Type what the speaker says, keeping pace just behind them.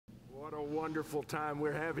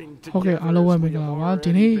Okay, I love when we go. What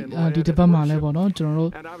did he did the Bama level? No,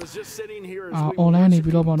 general. Online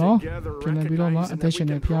below bono. Can below my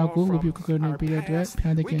attention. Piago will be cooking be at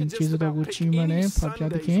Padikin, Jesus of Chimane,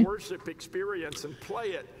 Papiadikin.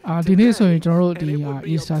 Did he so general the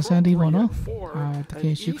Easter Sandy bono?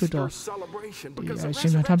 The secret of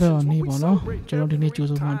Shimataba on Nibono, General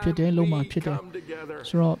Dinitus of Pite, Loma Pite.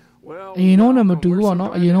 So, you know, number 2 or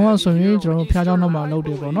not, you know, so you don't Piano number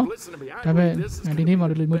loaded or not. And the name of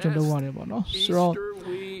the limited one or not. So,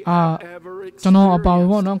 don't know about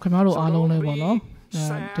one on Camaro alone or not.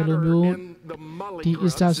 The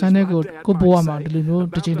Easter Sanego, Kubuama, the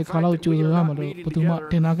Lumu, the Jin Kalo to the Ramado, Putuma,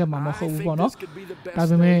 Tenaga Mama, Bono,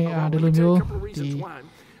 Tabame, the Lumu,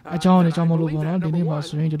 the John is almost the name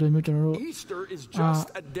was range to the mutual.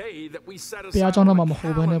 Piazona Mama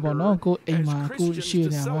Bono, go Ema, good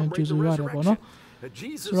shield and choose a rather bono.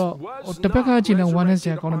 So, the packaging and one is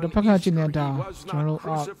the packaging and general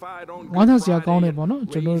one has the account bono,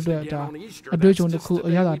 general a dutch on the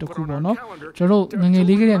Yada to Kubono, general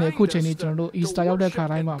legally and a coach in general Easter of the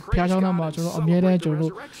Karima, Piazona Marjo, Amira,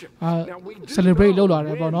 general celebrate Lola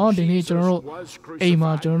bono, the need general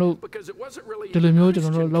Ema, general Delimio,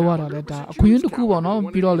 general Lower, Queen to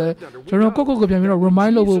Kubono, Pirole, General Coco Gamino,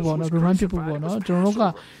 remind Lobo bono, remind people bono,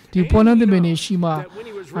 General. The Poland the Benishima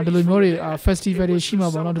and the Lumori festival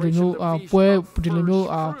Shima bono, the new Puelino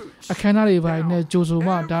a canary by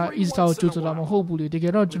Josuma, that is our Josama hopefully they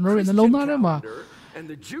get out general in the Lonarema.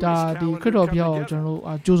 The Kredopia general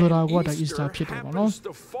Josora water is the pit.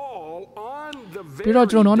 Pero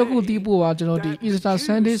John on the good people are generally Easter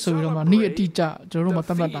Sunday, so you don't need a teacher, Jerome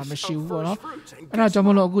Tamata machine. And I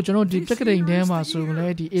Jamolo good general depicting them as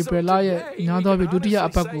the April Laya in other Dudia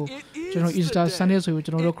Apago. General Easter Sunday, so you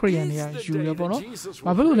know, Korean here, Julia Bono.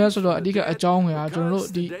 Babu Lasso, I dig a John, general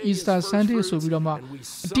the Easter Sunday, so we don't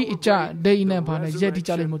teacher, day in a pan, yet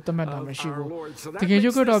teacher Mutamata machine. The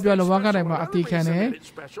Kajuka of Yalavaka and Matikane,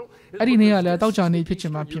 I didn't hear a Tauchani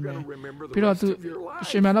pitching my pime. Pero to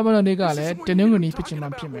Shimanaba Negale, the Nungani pitching my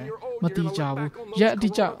pime, Mati Jabu, yet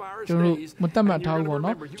teacher, General Mutamata,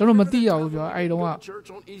 General Matia, I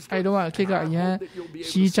don't want to take a yan,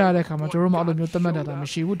 she child a Kamatoro out of Mutamata,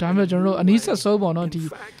 she would time a general Anisa Sobo on the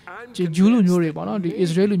Julu Muri, the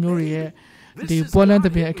Israeli Muri, the Poland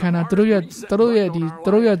the Kana Troya,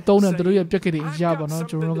 the Dona, the Troya Jacket in Jabana,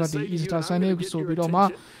 Joroga, the Easter Sunday, so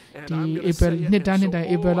Bidoma, the April Nitan,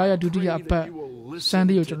 the April duty up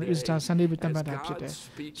Sunday, Easter Sunday with Tamata.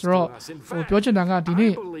 So, for Piojananga,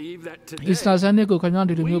 the Easter Sunday go command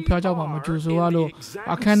to the new Pajama, Juzualo,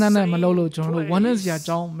 Akana, Malolo, Journal, one is ya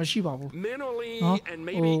John Mashiba.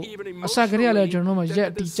 A Sagaria Journal,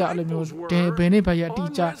 yet teacher, Benepaya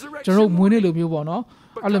teacher, General Munilu Bubono,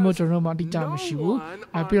 Alamo Journal Matita Mashibu,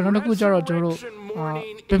 I appear on a good jar of Journal,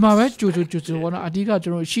 Pemavet, Juju, one Adiga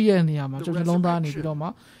Journal, she and Yama, Londani,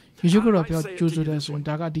 Bidoma. You could have your Judas and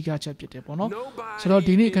Daga Diga chapter. So,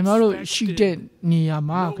 Dini Camaro, she did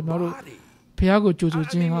Niyama, Camaro, Piago Juju,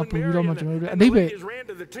 Pudoma, Libe,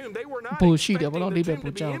 Bullshit, about Libe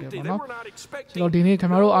Puja. So, Dini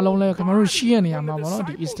Camaro, Alone, Camaro, she and Yama,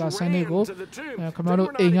 the Easter Sanego,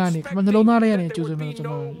 Camaro, Egani, Camalona, and Juju,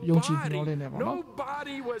 Yonchi,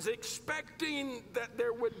 nobody was expecting that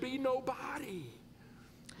there would be nobody.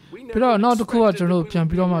 Pero not the court general,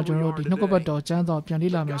 Piampiloma general, the Nocobato, Janda,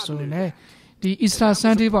 Pianilla Massone, the Easter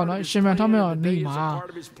Sunday Bona, Shematama, Nima,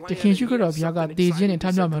 the King Sugar of Yaga, the Jin and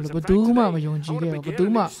Tamama, Baduma, Yonji,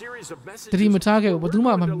 Baduma, Trimatake,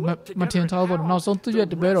 Baduma, Martin Talbot, now so to get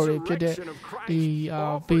the better, the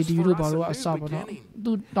Pedi Baro, a Sabana,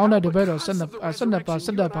 down at the better, send up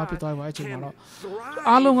Papita, watching.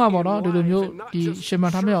 Along about the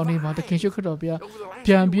Shematama, Nima, the King Sugar of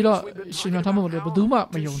Piambila, Shematama, the Baduma,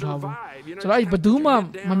 Mayon. So I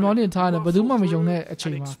Baduma, Manoni and Tana, Baduma, Mayone, a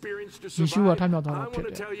chamber. Yeshua time out on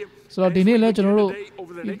it. So the name general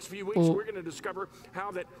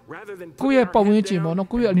Kuya Pawinchi, no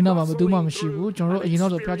Kuya Nina, Baduma Mashibu, General, you know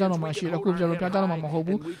the Pratana Mashi, Kuja Pratana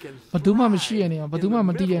Mahobu, Baduma Machiania, Baduma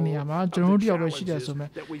Madiania, General Diabashida,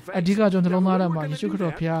 Adiga John Lomara,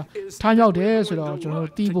 Yeshua, time out there, so General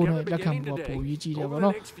Tibo, Lakam, Yichi,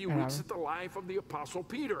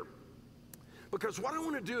 because what I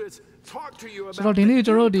want to do is talk to you about. So the need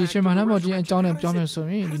to road the Shemanamo and John and John so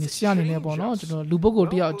in the Sian in Ebono, Lubogo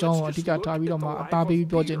dia John, Tika Tabidoma, Tabi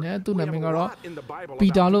Bojane, to Namingaro,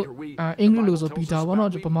 Pitalo, English of Pita, one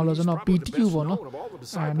of the Pomalozano, PTU Bono,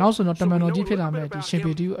 and also not Tamano Dipilame, the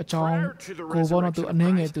Shepidu, a John, go Bono to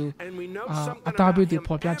Anenge to Atabi to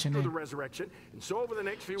Popiachin. So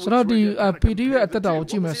the PDU at the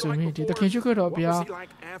Jimasumi, the Kinsuka of Bia,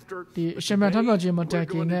 the Shematama Jim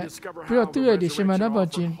attacking, the Shemanaba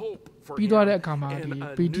Jim, ပြီးသွားတဲ့အခါမှာဒီ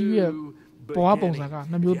ပေတရုရဲ့ဘဝပုံစံက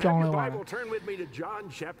နှမျိုးပြောင်းလဲသွားတယ်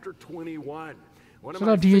ဆို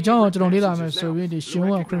တော့ဒီအကြောင်းကိုကျွန်တော်လေ့လာမယ်ဆိုရင်ဒီရှင်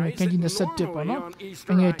ဝါခရစ်ယာန်ခန်းကြီး27ပေါ့နော်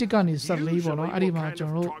အငယ်1ကနေ14ပေါ့နော်အဲ့ဒီမှာကျွ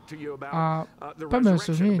န်တော်တို့ဖတ်မယ်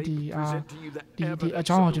ဆိုရင်ဒီအ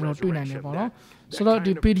ကြောင်းကိုကျွန်တော်တွေ့နိုင်တယ်ပေါ့နော်ဆိုတော့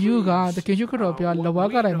ဒီပေတရုကတကယ်ရှိခတော်ပြလဝါ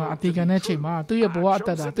ကတိုင်းမှာအသေးခံတဲ့ချိန်မှာသူ့ရဲ့ဘဝအသ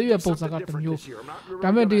က်တာသူ့ရဲ့ပုံစံကတစ်မျိုးဒါ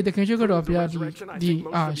ပေမဲ့ဒီတကယ်ရှိခတော်ပြဒီ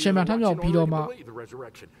ရှင်မထမြောက်ပြီးတော့မှ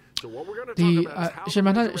ဒီရှင်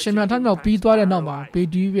မထမြောက်ပြီးသွားတဲ့နောက်မှာပေ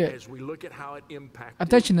တရုရဲ့အ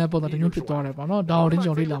သက်ရှင်တဲ့ပုံစံတစ်မျိုးဖြစ်သွားတယ်ပေါ့နော်ဒါကို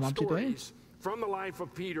ကျွန်တော်လေ့လာမှာဖြစ်တယ် From the life of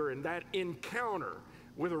Peter and that encounter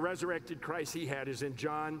with the resurrected Christ he had is in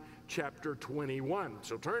John chapter 21.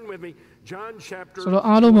 So turn with me John chapter ဆိုတော့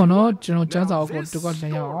အားလုံးပေါ့နော်ကျွန်တော်ကျမ်းစာအုပ်ကိုတစ်ခါပြ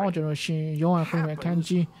န်ရအောင်ကျွန်တော်ရှင်ယောဟန်ခရစ်ယာန်အခန်း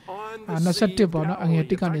ကြီး27ပေါ့နော်အငယ်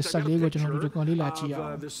1ကနေ14ကိုကျွန်တော်ဒီကောင်လေးလာကြည့်ရအော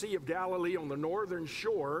င် The Sea of Galilee on the northern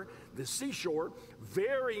shore, the seashore,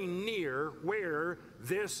 very near where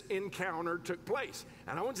this encounter took place.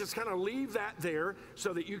 And I want to just kind of leave that there so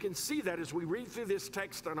that you can see that as we read through this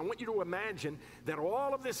text. And I want you to imagine that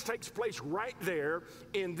all of this takes place right there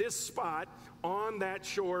in this spot on that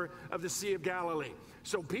shore of the Sea of Galilee.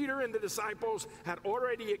 So Peter and the disciples had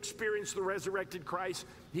already experienced the resurrected Christ.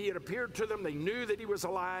 He had appeared to them. They knew that he was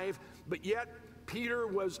alive. But yet Peter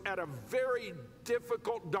was at a very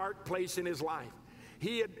difficult, dark place in his life.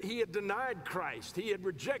 He had denied Christ. He had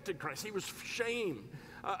rejected Christ. He was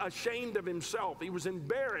ashamed of himself. He was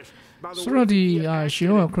embarrassed by the way he had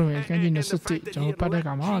acted. And so Peter was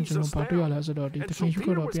kind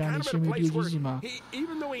of in a place where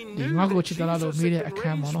even though he knew that Jesus had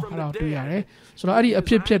raised from the dead, ဆိုတော့အဲ့ဒီအ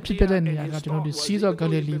ဖြစ်ဖြစ်တဲ့နေရာကကျွန်တော်ဒီစီးသောဂ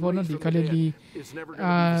လိလီပေါ့နော်ဒီဂလိလီ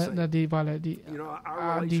ဒီပါလေဒီ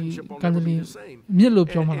ဂလိလီမြစ်လို့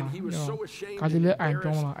ပြောမလားဂလိလီအိုင်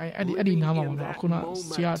ပြောမလားအဲ့ဒီနားမှာပေါ့နော်အခုန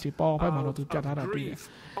ဆရာဒီပေါ်ဖိုက်မှာတော့သူပြတ်ထားတာတွေ့တယ်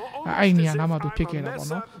အဲ့နေရာနားမှာသူဖြစ်ခဲ့တာပေါ့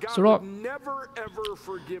နော်ဆိုတော့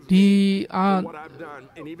ဒီ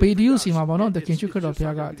ပေတရုစီမှာပေါ့နော်တခင်ရှိခရတော်ဘု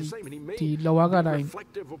ရားကဒီလဝါကတိုင်း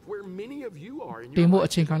တင်ဖို့အ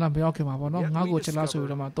ချိန်ခါလာမရောက်ခင်မှာပေါ့နော်ငါ့ကိုချက်လားဆိုပြီး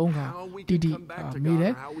တော့မှ3ခါတိမေးတ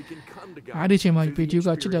ယ်အဲ့ဒီအချိန်မှာပေတရုက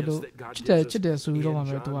ချစ်တယ်ဆိုပြီးတော့မှ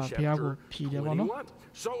ပဲသူကဘုရားကိုဖြီးတယ်ပေါ့နော်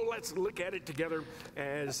So let's look at it together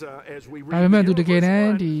as we read. ဒါပေမဲ့သူတကယ်တ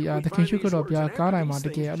မ်းဒီသခင်ရှိခရတော်ဘုရားကားတိုင်းမှာတ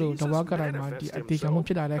ကယ်အဲ့လိုတဝါကားတိုင်းမှာဒီအတေခံမှု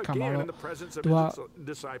ဖြစ်လာတဲ့အခါမှာတော့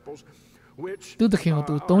သူသခင်ကို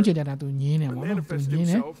သူ3ချိန်တန်းသူညင်းတယ်ပေါ့နော်သူညင်း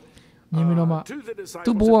တယ်ညင်းပြီးတော့မှ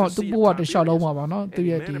သူဘဝတခြားလုံးမှာပါနော်သူ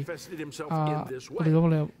ရဲ့ဒီဘယ်လို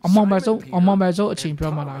လဲအမောင်ပဲဆုံးအချိန်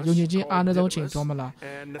ပြောမလားယုံကြည်ခြင်းအားနည်းဆုံးအချိန်ပြောမလား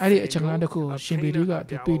အဲ့ဒီအချိန်ကတစ်ခုရှင်ပေတရုက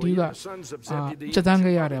ဒီပေတရုကချက်တန်း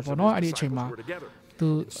ခဲ့ရတယ်ပေါ့နော်အဲ့ဒီအချိန်မှာသူ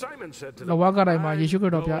လဝါကတိုင်းမှာယေရှုခရ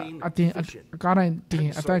စ်တော်ဘုရားအတင်းကားတိုင်းတင်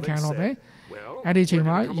အသက်ခံတော့ပဲအဲ့ဒီအချိန်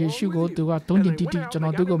မှာယေရှုကိုသူက3ကျင်တိကျွန်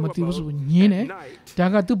တော်သူ့ကိုမသိဘူးဆိုညင်းတယ်ဒါ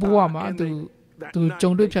ကသူ့ဘဝမှာသူ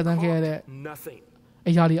ကြုံတွေ့ဖြတ်သန်းခဲ့ရတဲ့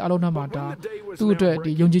အရာတွေအလုံးနှမှာဒါသူ့အတွက်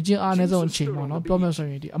ဒီယုံကြည်ခြင်းအားနည်းဆုံးအချိန်ပေါ့နော်ပြောမယ်ဆို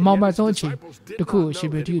ရင်ဒီအမောင်မိုက်ဆုံးအချိန်တစ်ခုကိုရှ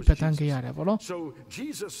င်ပေတရုဖြတ်သန်းခဲ့ရတယ်ပေါ့နော် So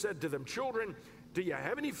Jesus said to them, "Children, do you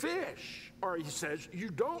have any fish?" Or he says, "You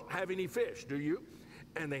don't have any fish, do you?"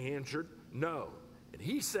 And they answered, "No." And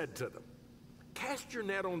he said to them, "Cast your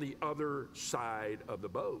net on the other side of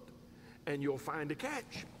the boat, and you'll find a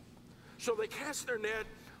catch." So they cast their net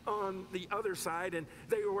on the other side, and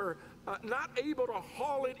they were not able to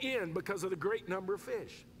haul it in because of the great number of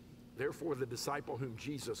fish. Therefore, the disciple whom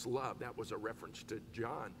Jesus loved, that was a reference to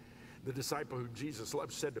John, the disciple whom Jesus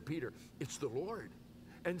loved said to Peter, "It's the Lord."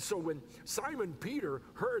 And so when Simon Peter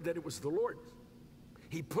heard that it was the Lord,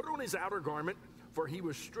 he put on his outer garment, for he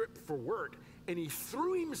was stripped for work, and he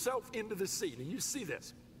threw himself into the sea. Now you see this.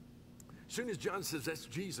 As soon as John says that's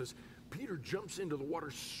Jesus, Peter jumps into the water,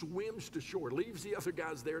 swims to shore, leaves the other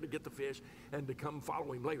guys there to get the fish and to come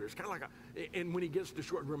follow him later. It's kind of like and when he gets to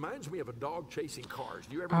shore, it reminds me of a dog chasing cars.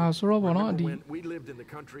 Do you ever remember when we lived in the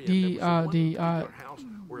country and there was one house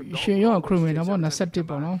where a dogရှင်ရောခရစ်ဝင်တော့27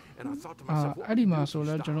ပေါ့နော် and I thought to myself, အဲ့ဒီမှာဆို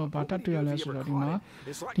လဲကျွန်တော်ဘာတတ်တွေ့ရလဲဆိုတော့ဒီမှာ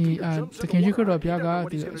ဒီသခင်ရှိခရစ်တော်ဘုရားက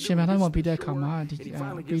ဒီရှင်မတိုင်းမှာပြီးတဲ့အခါမှာဒီ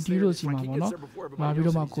ပေတရုတို့စီမှာပေါ့နော်လာပြီး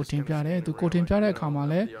တော့မှကိုတင်ပြတယ်သူကိုတင်ပြတဲ့အခါမှာ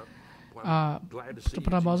လဲပ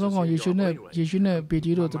ထမဆုံးကယေရှုနဲ့ပေတ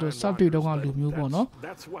ရုတို့စတွေ့တော့ကလူမျိုးပေါ့နော်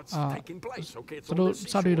သူတို့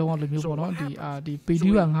စတွေ့တော့ကလူမျိုးပေါ့နော်ဒီပေတ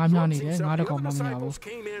ရုကငားများနေတယ်ငားတစ်ကောင်မှမရဘူး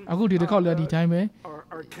အခုဒီတစ်ခေါက်လည်းဒီတိုင်းပဲ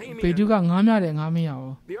ပေတရုကငားများတယ်ငားမရ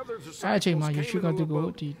ဘူးအဲ့အချိန်မှာယေရှုကသူကို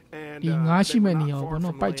ဒီငားရှိမဲ့နေရာပေါ့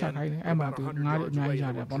နော်ပိုက်ချခိုင်းတယ်အဲ့မှာသူငားတွေအများကြီးရ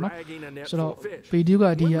တယ်ပေါ့နော်ဆိုတော့ပေတရုက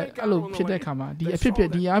ဒီအဲ့လိုဖြစ်တဲ့အခါမှာဒီအဖြစ်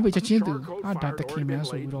ဒီအားပေးချက်ချင်းသူဒါတခင်များ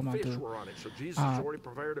ဆိုပြီးတော့မှသူ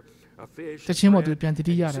တချင်းမသူပြန်တ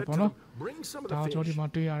တိရတယ်ပေါ့နော်ဒါကျွန်တော်ဒီမှာ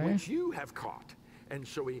တွေ့ရတယ် And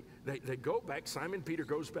so they go back. Simon Peter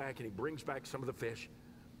goes back and he brings back some of the fish.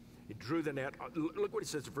 He drew the net. Look what he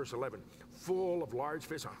says in verse 11. Full of large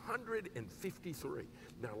fish, 153.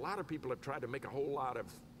 Now, a lot of people have tried to make a whole lot of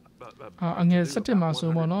အငယ်7မှာ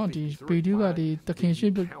ဆိုပေါ့နော်ဒီဗီဒီယိုကဒီတခင်ရှိ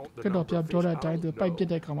ကတော့ပြပြောတဲ့အတိုင်းသူပိုက်ပြ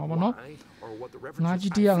တဲ့ခါမှာပေါ့နော်ငါ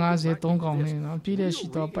ကြီး153ကောင်နေနော်ပြည့်တဲ့ရှိ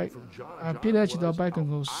တော့ပိုက်ပြည့်တဲ့ရှိတော့ပိုက်ကို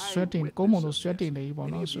ဆွဲတင်ကုန်းမုံလို့ဆွဲတင်နေပေါ့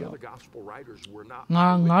နော်ဆိုတော့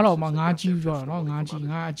ငါတော့မှငါကြီးပြောတာနော်ငါအ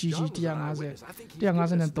ကြီးကြီး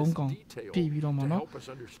153ကောင်ပြည့်ပြီးတော့မှနော်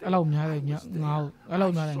အဲ့လောက်များတယ်ငါအဲ့လော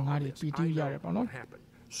က်များတယ်ငါတွေပီတီးရတယ်ပေါ့နော်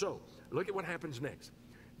So look at what happens next.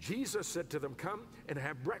 Jesus said to them, "Come and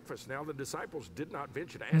have breakfast." Now the disciples did not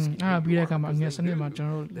venture to ask him.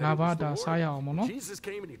 Jesus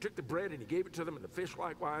came and he took the bread and he gave it to them, and the fish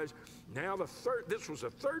likewise. Now this was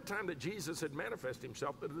the third time that Jesus had manifested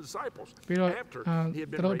himself to the disciples after he had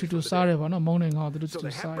been raised from the dead. So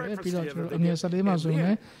they had breakfast together. And then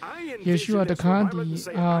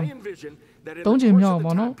I envision that in the course of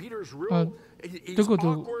the time, Peter's real, he's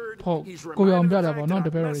awkward, he's reminded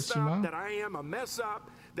that I am a mess up.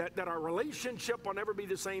 That our relationship will never be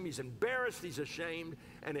the same. He's embarrassed, he's ashamed,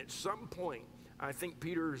 and at some point, I think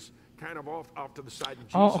Peter's kind of off to the side. And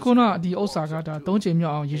Jesus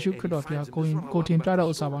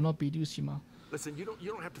listen, you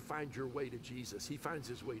don't have to find your way to Jesus. He finds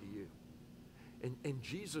his way to you. And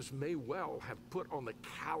Jesus may well have put on the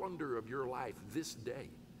calendar of your life this day.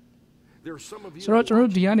 There are some of you. So ကျွန်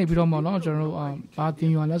တော်ဒီကနေပြီးတော့မှเนาะကျွန်တော်ဘာသင်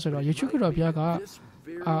ယူရလဲဆိုတော့ယေရှုခရစ်တော်ဘုရားက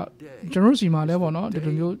ကျွန်တော်စီမှာလဲပေါ့နော်ဒီ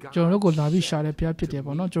လိုမျိုးကျွန်တော်တို့ကိုလာပြီးရှာတဲ့ဘုရားဖြစ်တယ်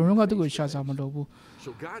ပေါ့နော်ကျွန်တော်တို့ကသူ့ကိုရှာစားမလို့ဘူး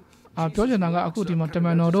ပြောချင်တာကအခုဒီမှာတမ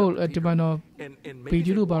န်တော်တို့တမန်တော်ဗီ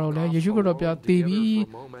ဒီယိုတို့ပါတော့လဲယေရှုခရစ်တော်ဘုရားတည်ပြီး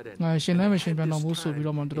ရှင်လမ်းမရှင်ပြန်တော်မူဆိုပြီး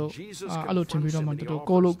တော့မှတို့အဲ့လိုထင်ပြီးတော့မှတို့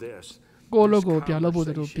ကိုလို့ကိုပြန်လုပ်ဖို့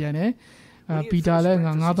တို့ပြန်တယ်ပီတာလဲ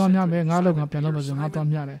ငါသွားမြမယ်ငါလောက်ငါပြန်လုပ်မယ်ဆိုငါသွား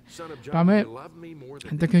မြတယ်ဒါမဲ့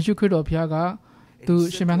တခင်ရှုခရစ်တော်ဘုရားကသူ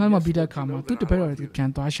ရှင်မန်းမှာပြီးတဲ့အခါမှာသူတပည့်တော်တွေပြန်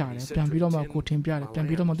သွားရှာတယ်ပြန်ပြီးတော့မှကိုထင်ပြတယ်ပြန်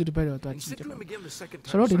ပြီးတော့မှသူတပည့်တော်သွားကြည့်တယ်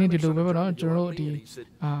ဆိုတော့ဒီနေ့ဒီလိုပဲပေါ့နော်ကျွန်တော်တို့ဒီ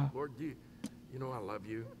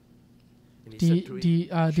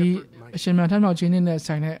အရှင်မန်းထမ်းတော်ချင်းနဲ့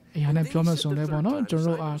ဆိုင်တဲ့အရာနဲ့ပြောမှဆိုလဲပေါ့နော်ကျွန်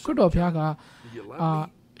တော်တို့ခရစ်တော်ဘုရားက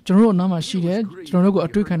ကျွန်တော်တို့နားမှာရှိတယ်ကျွန်တော်တို့ကိုအ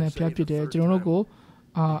တွေ့ခံတဲ့ဘုရားဖြစ်တယ်ကျွန်တော်တို့ကို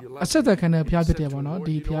အဆက်သက်ခံတဲ့ဘုရားဖြစ်တယ်ပေါ့နော်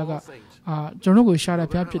ဒီဘုရားကကျွန်တော်တို့ကိုရှာတဲ့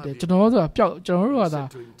ဘုရားဖြစ်တယ်ကျွန်တော်တို့ကကျွန်တော်တို့ကသာ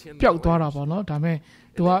ပျောက်သွားတာပေါ့နော်ဒါပေမဲ့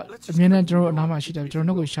သူကအမြဲတမ်းကျွန်တော်တို့အနားမှာရှိတယ်ကျွန်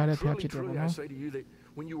တော်တို့ကိုရှာတဲ့ဘုရားဖြစ်တယ်ပေါ့နော်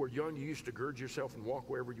When you were young, you used to gird yourself and walk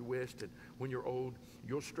wherever you wished. And when you're old,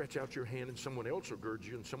 you'll stretch out your hand and someone else will gird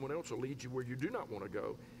you and someone else will lead you where you do not want to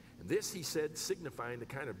go. And this, he said, signifying the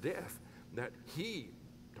kind of death that he,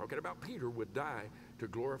 talking about Peter, would die to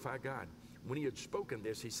glorify God. When he had spoken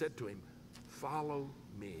this, he said to him, "Follow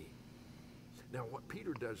me." Now, what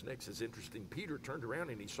Peter does next is interesting. Peter turned around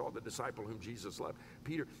and he saw the disciple whom Jesus loved.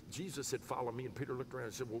 Jesus said, "Follow me." And Peter looked around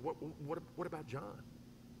and said, "Well, what about John?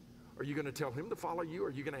 Are you going to tell him to follow you?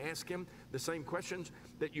 Are you going to ask him the same questions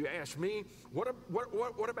that you asked me?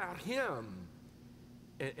 What about him?"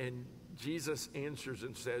 And Jesus answers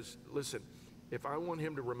and says, "Listen, if I want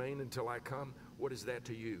him to remain until I come, what is that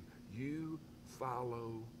to you? You follow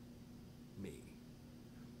me."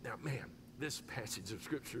 Now, man, this passage of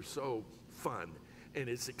Scripture is so fun and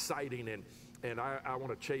it's exciting and I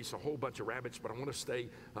want to chase a whole bunch of rabbits, but I want to stay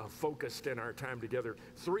focused in our time together.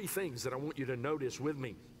 Three things that I want you to notice with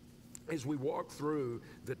me as we walk through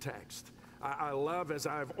the text. I love, as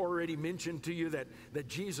I've already mentioned to you, that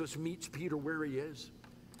Jesus meets Peter where he is.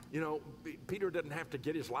 You know, Peter doesn't have to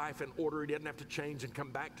get his life in order. He doesn't have to change and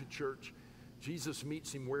come back to church. Jesus meets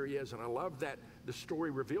him where he is, and I love that the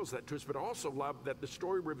story reveals that to us, but I also love that the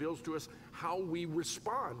story reveals to us how we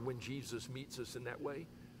respond when Jesus meets us in that way.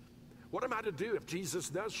 What am I to do if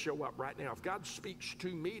Jesus does show up right now? If God speaks to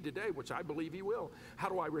me today, which I believe he will, how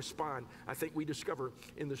do I respond? I think we discover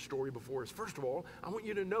in the story before us. First of all, I want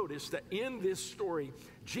you to notice that in this story,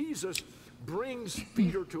 Jesus brings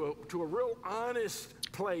Peter to a real honest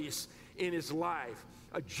place in his life.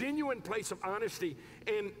 A genuine place of honesty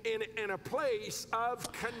and a place of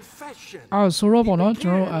confession. ဆိုတော့ပေါ့နော်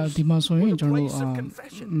ကျွန်တော်ဒီမှာဆိုရင်ကျွန်တော်ဘယ်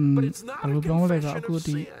လိုပြောမလဲကအခု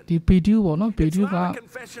ဒီဗီဒီယိုပေါ့နော်ဗီဒီယိုက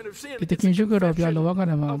ဒီတခင်ရှုကတော့ပြလောကက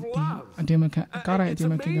နေမှာဒီအတင်းမခံကားတိုင်းအတ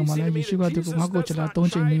င်းမခံကမှလည်းယေရှုကသူကငါ့ကိုချလာ3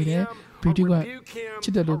ချိန်မိတယ်ဗီဒီယိုကချ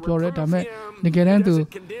စ်တယ်လို့ပြောရဲဒါပေမဲ့တကယ်တမ်းသူ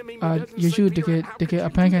ယေရှုတကယ်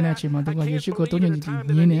အဖမ်းခံတဲ့အချိန်မှာသူကယေရှုကို3ချိန်ကြီး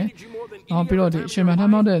ညင်းတယ်နောက်ပြီးတော့ဒီရှင်မထ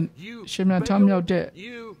မ်းမြောက်တဲ့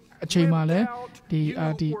အချိန်မှာလည်းဒီဘ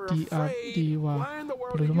ယ်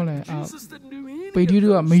လိုမလဲပေဒီ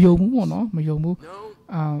တို့ကမယုံဘူးပေါ့နော်မယုံဘူး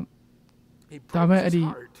ဒါပေမဲ့အဲ့ဒီ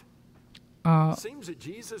seems that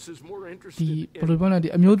Jesus is more ဒီ interested ဘယ်လိုပြောလဲဒီ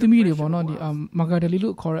အမျိုးသမီးတွေပေါ့နော်ဒီမာဂါဒလီ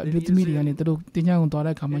လို့ခေါ်တဲ့အမျိုးသမီးတွေကနေသူတို့တင်ချမ်းကိုသွား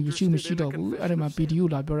တဲ့အခါမှာယေရှုမရှိတော့ဘူးအဲ့ဒီမှာ PDU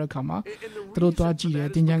လာပြောတဲ့အခါမှာသူတို့သွားကြည့်တယ်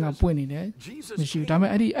တင်ချမ်းကပွင့်နေတယ်မရှိဘူးဒါပေ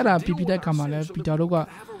မဲ့အဲ့ဒါပြတဲ့အခါမှာလဲပီတာတို့က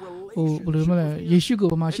ဟိုဘယ်လိုမလဲယေရှုကို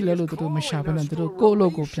ဘာမှရှိလဲလို့သူတို့မရှာဘဲနဲ့သူတို့ကိုယ့်အလု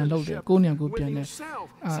ပ်ကိုပြန်လုပ်တယ်ကိုယ့်ညံကိုပြန်တယ်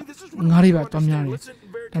ငါးတွေပါသွားများတယ်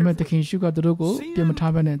ဒါပေမဲ့သခင်ယေရှုကသူတို့ကိုပြန်မ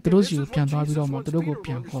ထားဘဲနဲ့သူတို့စီကိုပြန်သွားပြီးတော့မှသူတို့ကို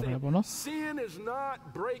ပြန်ခေါ်တယ်ပေါ့နော်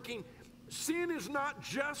Sin is not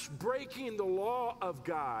just breaking the law of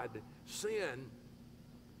God. Sin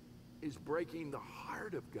is breaking the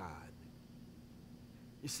heart of God.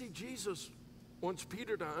 You see, Jesus wants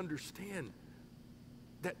Peter to understand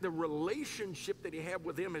that the relationship that he had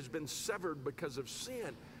with him has been severed because of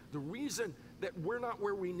sin. The reason that we're not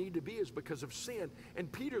where we need to be is because of sin.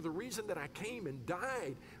 And Peter, the reason that I came and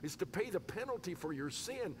died is to pay the penalty for your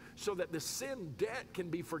sin so that the sin debt can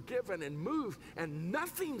be forgiven and moved and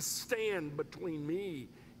nothing stand between me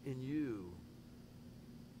and you.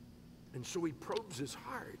 And so he probes his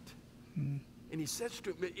heart. And he says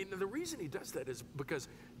to him, and the reason he does that is because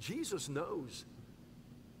Jesus knows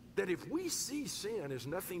that if we see sin as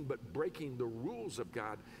nothing but breaking the rules of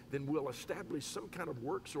God, then we'll establish some kind of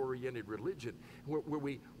works-oriented religion where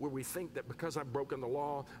we think that because I've broken the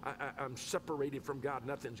law, I'm separated from God,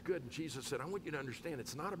 nothing's good. And Jesus said, I want you to understand,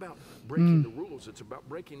 it's not about breaking the rules, it's about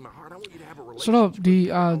breaking my heart. I want you to have a relationship with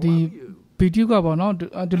me. I love you. ဗီဒီယိုကပေါ့နော်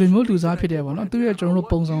ဒီလိုမျိုးလူစားဖြစ်တယ်ပေါ့နော်သူရဲ့ကျွန်တော်တို့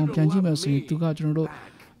ပုံစံကိုပြန်ကြည့်မယ်ဆိုရင်သူကကျွန်တော်တို့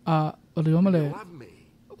ဘယ်လိုပြောမလဲ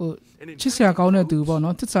ချစ်စရာကောင်းတဲ့သူပေါ့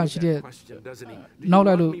နော်သစ္စာရှိတဲ့နောက်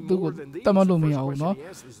လိုက်လို့သူ့ကိုတတ်မှတ်လို့မရဘူးเนาะ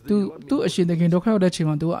သူအရှင်သခင်ဒုက္ခရောက်တဲ့ချိန်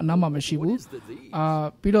မှာသူကအနားမှာမရှိဘူး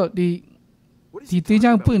ပြီးတော့ဒီတင်း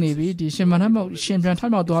ချောင်းပွင့်နေပြီဒီရှင်မန်ထမြောက်ရှင်ပြန်ထ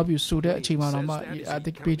မြောက်သွားပြီဆိုတဲ့အချိန်မှာတော့မှ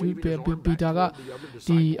ပီတာက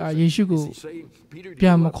ဒီယေရှုကိုပြ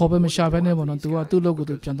န်မခေါ်ပဲမရှာဘဲနဲ့ပေါ့နော်သူကသူ့လုပ်ကို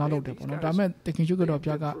သူပြန်သွားလုပ်တယ်ပေါ့နော်ဒါပေမဲ့သခင်ယေရှုကတော့ပြ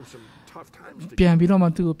ကပြန်ပြီးတော့မှ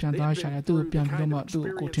သူ့ကိုပြန်သွားရှာတယ်သူ့ကိုပြန်ပြီးတော့မှသူ့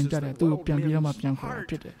ကိုထင်ပြတယ်သူ့ကိုပြန်ပြီးတော့မှပြန်ခေါ်တာ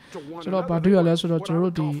ဖြစ်တယ်ဆိုတော့ဘာတွေ့ရလဲဆိုတော့ကျွန်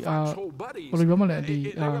တော်တို့ဒီဘယ်လိုပြောမလဲဒီ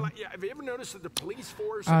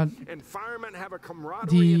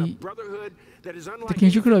သခင်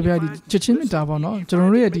ယေရှုခရစ်ဗျာဒီချက်ချင်းမြတ်တာပေါ့နော်ကျွန်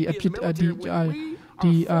တော်တို့ရဲ့ဒီအဖြစ်ဒီ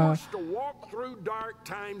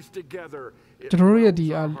ကျွန်တော်တို့ရဲ့ဒီ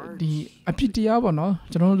အဖြစ်တရားပေါ့နော်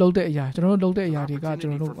ကျွန်တော်တို့လုပ်တဲ့အရာတွေကကျွ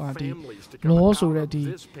န်တော်တို့ဒီ law ဆိုတဲ့ဒီ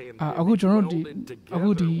အခုကျွန်တော်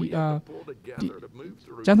တို့ဒီ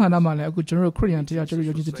ကျမ်းစာနာမှာလည်းအခုကျွန်တော်တို့ခရစ်ယာန်တရားကျွန်တော်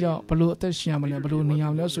ယုံကြည်သူတရားဘလို့အသက်ရှင်ရမလဲဘလို့နေရ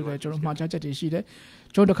မလဲဆိုတော့ကျွန်တော်မှားချချက်တွေရှိတယ်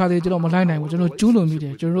ကျွန်တော်တခါတည်းကျွန်တော်မလိုက်နိုင်ဘူးကျွန်တော်ကျူးလွန်မိတ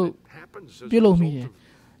ယ်ကျွန်တော်တို့ပြစ်လို့မိတယ်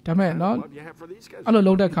ဒါပေမဲ့နော်အဲ့လို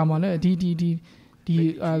လုပ်တဲ့အခါမှာလည်းဒီ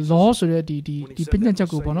law ဆိုတဲ့ဒီပြည့်ညတ်ချက်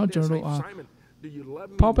ကိုပေါ့နော်ကျွန်တော်တို့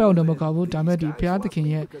ဖောက်ပြောင်းတယ်မကဘူးဒါမဲ့ဒီဘုရားသခင်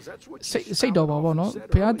ရဲ့စိတ်တော်ပါပေါ့နော်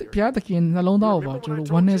ဘုရားသခင်နှလုံးသားကိုပါကျွန်တော်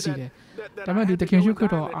တို့ဝမ်းနည်းစေတယ်ဒါမဲ့ဒီသခင်ရှုခရ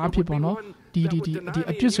စ်တော်အားဖြစ်ပေါ့နော်ဒီ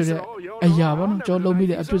အပြစ်ဆိုတဲ့အရာပေါ့နော်ကျွန်တော်လုံးမိ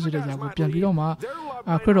တဲ့အပြစ်ဆိုတဲ့အရာကိုပြန်ပြီးတော့မှ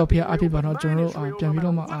ခရစ်တော်ဘုရားအားဖြစ်ပါတော့ကျွန်တော်တို့ပြန်ပြီး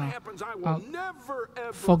တော့မှ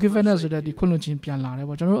forgiveness ဆိုတဲ့ဒီခွင့်လွှတ်ခြင်းပြန်လာတယ်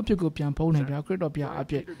ပေါ့ကျွန်တော်တို့အပြစ်ကိုပြန်ဖုံးနိုင်တယ်ခရစ်တော်ဘုရားအား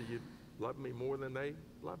ဖြင့်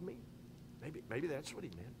Maybe that's what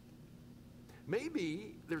he meant. Maybe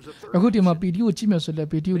there's a third. အခုဒီမှာ PDU ကိုကြည့်မယ်ဆိုလဲ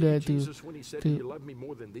PDU လည်းသူ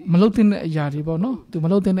မလုပ်တဲ့အရာတွေပေါ့နော်သူမ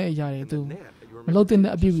လုပ်တဲ့အရာတွေသူမလုပ်တဲ့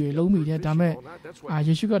အပြစ်တွေလုံးမိတယ်ဒါမဲ့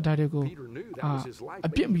ယေရှုကဒါတွေကိုအ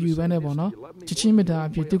ပြစ်မယူဘဲနဲ့ပေါ့နော်ချစ်ချင်းမေတ္တာ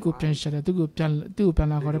အပြစ်သူ့ကိုပြန်ရှာတယ်သူ့ကိုပြန်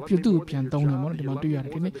လာခေါ်တယ်ပြစ်သူ့ကိုပြန်သုံးတယ်ပေါ့နော်ဒီမှာတွေ့ရတ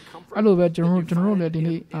ယ်ဒီနေ့အဲ့လိုပဲကျွန်တော်တို့လည်းဒီ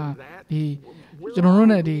နေ့ဒီကျွန်တော်တို့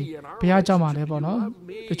နဲ့ဒီဘုရားကြောင့်ပါလဲပေါ့နော်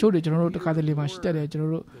တချို့တွေကျွန်တော်တို့တစ်ခါတလေမှရှိတတ်တယ်ကျွန်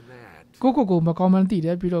တော်တို့ကိုမကောင်းမှန်းသိတ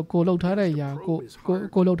ယ်ပြီးတော့ကိုလှုပ်ထားတဲ့အရာကို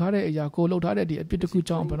လှုပ်ထားတဲ့အရာကိုလှုပ်ထားတဲ့ဒီအပြစ်တစ်ခု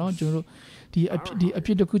ကြောင့်ပေါ့နော်ကျွန်တော်တို့ဒီအပြ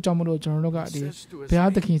စ်တစ်ခုကြောင့်မလို့ကျွန်တော်တို့ကဒီဘု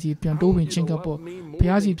ရားသခင်စီပြန်တိုးဝင်ချင်းကပေါ့ဘု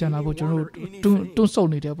ရားစီပြန်လာဖို့ကျွန်တော်တို့တွန်းဆုပ်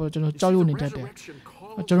နေတယ်ပေါ့ကျွန်တော်ကြောက်ရွံ့နေတတ်တယ်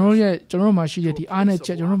ကျွန်တော်တို့မှာရှိတဲ့ဒီအားနဲ့ချ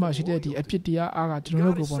က်ကျွန်တော်တို့မှာရှိတဲ့ဒီအဖြစ်တရားအားကကျွန်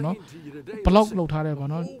တော်တို့ကိုပေါ့နော်ဘလော့လုပ်ထားတယ်ပေါ့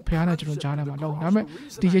နော်ဘုရားနဲ့ကျွန်တော်ကြားထဲမှာလောက်ဒါပေမဲ့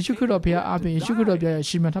ဒီယေရှုခရစ်တော်ဘုရားအားဖြင့်ယေရှုခရစ်တော်ဘုရားရဲ့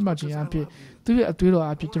ရှင်မထမှတ်ခြင်းအားဖြင့်သူရဲ့အသွေးတော်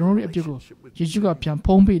အားဖြင့်ကျွန်တော်တို့ရဲ့အပြစ်ကိုယေရှုကပြန်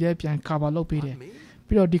ဖုံးပေးတယ်ပြန်ကာဗာလုပ်ပေးတယ်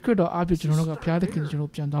ပြီးတော့ဒီခရစ်တော်အားဖြင့်ကျွန်တော်တို့ကဘုရားသခင်ကျွန်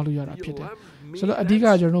တော်ပြန်သွားလို့ရတာဖြစ်တယ်ဆိုတော့အဓိက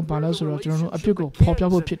ကျွန်တော်တို့ဘာလဲဆိုတော့ကျွန်တော်တို့အပြစ်ကိုဖော်ပြ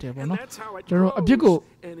ဖို့ဖြစ်တယ်ပေါ့နော်ကျွန်တော်တို့အပြစ်ကို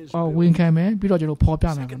ဝန်ခံမယ်ပြီးတော့ကျွန်တော်ဖော်ပြ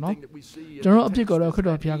မယ်ပေါ့နော်ကျွန်တော်တို့အပြစ်ကိုတော့ခရစ်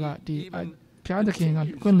တော်ဘုရားကဒီဘုရားသခင်က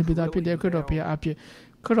ခွင့်လွှတ်ပေးတာဖြစ်တယ်ခရစ်တော်ဘုရားအဖြစ်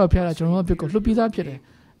ခရစ်တော်ဘုရားကကျွန်တော်တို့အပြစ်ကိုလွှတ်ပေးတာဖြစ်တယ်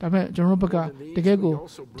ဒါပေမဲ့ကျွန်တော်တို့ဘက်ကတကယ်ကို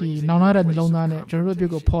ဒီနောင်လာတဲ့နှလုံးသားနဲ့ကျွန်တော်တို့အပြ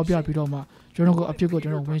စ်ကိုဖော်ပြပြီးတော့မှကျွန်တော်တို့အပြစ်ကိုကျွ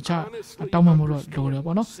န်တော်ဝင်ချတောင်းပန်မှုတော့လိုတယ်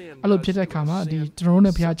ပေါ့နော်အဲ့လိုဖြစ်တဲ့အခါမှာဒီကျွန်တော်တို့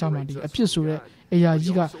နဲ့ဘုရားကြောင့်မှဒီအပြစ်ဆိုတဲ့အရာ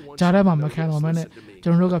ကြီးကဂျားထဲမှာမခံတော့မှနဲ့ကျွ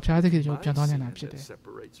န်တော်တို့ကဘုရားသခင်ကျွန်တော်ပြန်သွားနေတာဖြစ်တယ်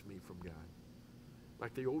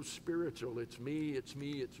Like the old spiritual, it's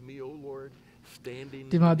me, oh Lord.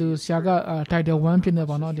 ဒီမှာသူဆရာက title 1ဖြစ်နေ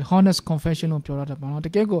ပါနော်ဒီ honest confession လို့ပြောတာပါနော်တ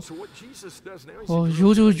ကယ်ကိုဟို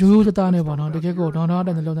ရိုးသားနေပါနော်တကယ်ကိုနောင်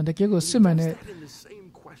တဲ့နှလုံးသားတကယ်ကိုစစ်မှန်တဲ့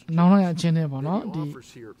နောင်ရခြင်းနဲ့ပေါ့နော်ဒီ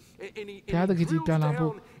ဘုရားသခင်ကြီးပြန်လာ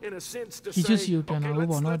ဖို့ယေရှုစီကိုပြန်လာဖို့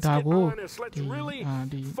ပေါ့နော်ဒါကိုဒီ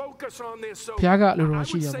ဘုရားကလိုလို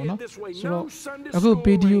ရှိရပေါ့နော်ဆိုတော့အခု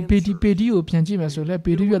ပေဒီကိုပြန်ကြည့်မယ်ဆိုလဲ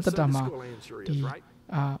ပေဒီရဲ့တက်တာမှာဒီ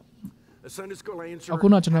အခု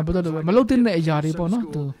တော့ကျွန်တော်ပြောတော့မလုပ်တဲ့အရာတွေပေါ့နော်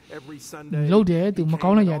သူလုပ်တယ်သူမကော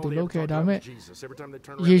င်းတဲ့အရာသူလုပ်ခဲ့ဒါပေမဲ့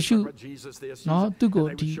ယေရှုနော်သူ့ကို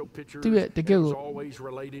ဒီသူ့ရဲ့တကယ်ကို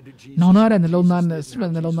နောင်နာတဲ့နှလုံးသားနဲ့စစ်မှ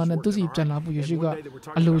န်နှလုံးသားနဲ့သူစီပြန်လာဖို့ယေရှုက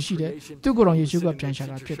အလိုရှိတယ်သူ့ကိုယ်တော်ယေရှုကပြန်ရှာ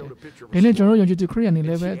တာဖြစ်တယ်ဒီနေ့ကျွန်တော်တို့ယုံကြည်သူခရစ်ယာန်တွေ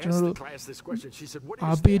လည်းပဲကျွန်တော်တို့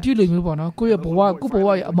ပေတျုလိုမျိုးပေါ့နော်ကိုယ့်ရဲ့ဘဝ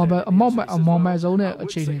ရဲ့အမောင်မဲ့ဆုံးတဲ့အ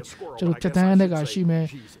ခြေအနေကျွန်တော်တက်တန်းတဲ့ကရှိမယ်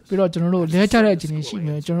ပြီးတော့ကျွန်တော်တို့လဲချတဲ့အခြေအနေရှိမ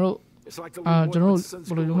ယ်ကျွန်တော်တို့ကျွန်တော်တို့ဘ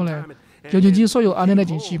ယ်လိုပြောမလဲယုံကြည်ခြင်းဆော့ရအားနေတဲ့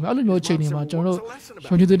ခြင်းရှိမှာအဲ့လိုမျိုးအချိန်တွေမှာကျွန်တော်တို့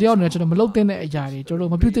ယုံကြည်သူတယောက်နဲ့ကျွန်တော်မလုပ်တဲ့အရာတွေကျွန်တော်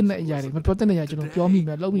တို့မပြုတ်တဲ့အရာတွေမပြောတဲ့အရာကျွန်တော်ပြောမိမ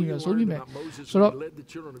ယ်လုပ်မိမယ်ဆိုမိမယ်ဆိုတော့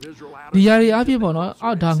ဒီຢာတွေအပြည့်ပေါ့နော်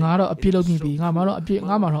ဒါငါတော့အပြည့်လုပ်ပြီးငါမှတော့အပြ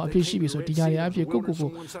ည့်ရှိပြီဆိုဒီຢာတွေအပြည့်ကိုဘု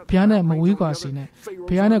ရားနဲ့မဝေးကွာစေနဲ့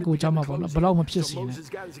ဘုရားနဲ့ကိုကြမှာပေါ့နော်ဘလောက်မဖြစ်စေနဲ့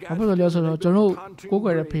ဘာဖြစ်လို့လဲဆိုတော့ကျွန်တော်တို့ကိုယ်ကွ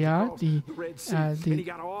ယ်တဲ့ဘုရားဒီ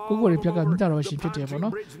ကိုယ်ကွယ်တဲ့ဘုရားကမြတ်တော်ရှင်ဖြစ်တယ်ပေါ့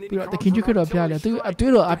နော်ပြီးတော့သခင်ကျွတ်တော်ဘုရားလည်းသူအ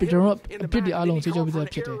တွေ့တော်အပြည့်ကျွန်တော်တို့အပြည့်တွေအလုံးစေချုပ်ပြီးသား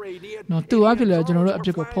ဖြစ်တယ်နော်သူအဖြစ်လဲကျွန်တော်တို့အပြ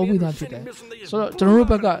စ်ကိုဖော်ပြီးသားဖြစ်တယ်ဆိုတော့ကျွန်တော်တို့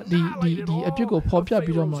ဘက်ကဒီအပြစ်ကိုဖော်ပြ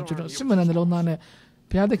ပြီးတော့မှကျွန်တော်စစ်မှန်တဲ့နှလုံးသားနဲ့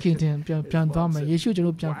ဘုရားသခင်တင်ပြန်သွားမယ်ယေရှုကျွန်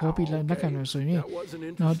တော်ပြန်ခေါ်ပြီးလက်ခံမယ်ဆိုရင်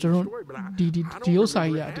နော်ကျွန်တော်ဒီဥစ္စာ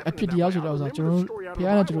ကြီးအပြစ်တရားဆိုတဲ့ဥစ္စာကျွန်တော်ဘု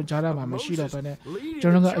ရားနဲ့ကျွန်တော်ကြားရမှာမရှိတော့ဘဲနဲ့ကျွ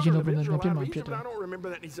န်တော်ကအရင်လိုပြန်ဖြစ်မှာဖြစ်တယ်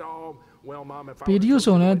ဗီဒီယို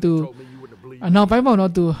ဆိုရင်သူနောက်ပိုင်းပေါ့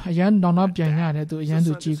နော်သူအရန်နောင်နာပြန်ရတယ်သူအရန်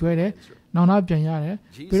သူကြည်ခွဲတယ်နောင်နာပြန်ရတယ်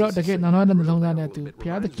ပြီးတော့တကယ်နောင်နာတဲ့နှလုံးသားနဲ့သူဘု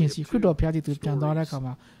ရားသခင်စီခရစ်တော်ဘုရားသည်သူပြန်သွားတဲ့အခါ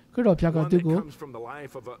မှာခရစ်တော်ဘုရားကသူ့ကို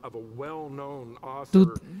သူ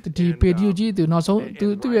ဒီဗီဒီယိုကြီးသူနောက်ဆုံး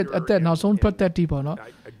သူ့ရဲ့အသက်နောက်ဆုံးထွက်သက်တီးပေါ့နော်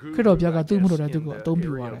ခရစ်တော်ဘုရားကသူ့မှုတော်တဲ့သူ့ကိုအသုံး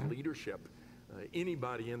ပြုရတယ်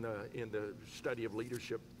Anybody in the study of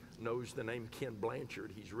leadership knows the name Ken Blanchard.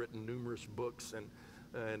 He's written numerous books and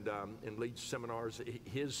leads seminars.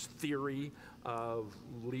 His theory of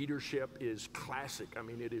leadership is classic. I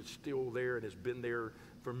mean, it is still there and has been there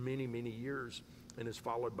for many years and is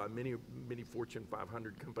followed by many Fortune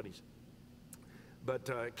 500 companies. But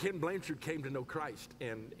Ken Blanchard came to know Christ,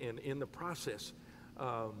 and in the process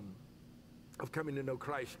of coming to know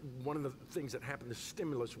Christ, one of the things that happened, the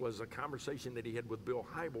stimulus, was a conversation that he had with Bill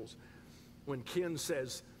Hybels, when Ken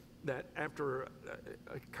says that after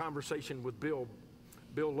a conversation with Bill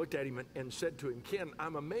looked at him and said to him, Ken,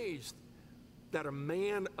 I'm amazed that a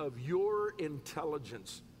man of your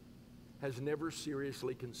intelligence has never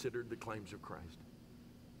seriously considered the claims of Christ.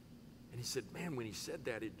 And he said, man, when he said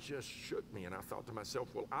that, it just shook me. And I thought to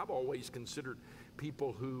myself, well, I've always considered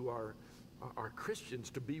people who are Christians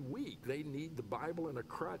to be weak. They need the Bible and a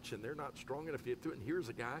crutch, and they're not strong enough to get through it. And here's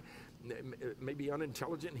a guy, maybe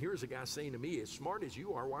unintelligent, and here's a guy saying to me, as smart as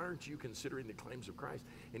you are, why aren't you considering the claims of Christ?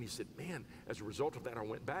 And he said, man, as a result of that, I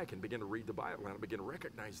went back and began to read the Bible, and I began to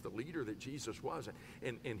recognize the leader that Jesus was,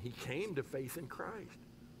 and he came to faith in Christ.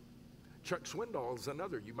 Chuck Swindoll is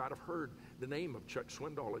another. You might have heard the name of Chuck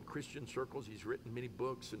Swindoll in Christian circles. He's written many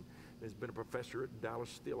books and has been a professor at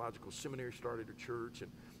Dallas Theological Seminary, started a church,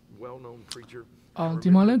 and well-known preacher. ဒီ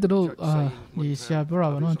မှာလည်းတို့ဒီဆရာပြောတာ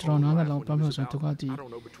ပါနော်ကျွန်တော်နားလည်းပြောလို့ဆိုတော့သူကဒီ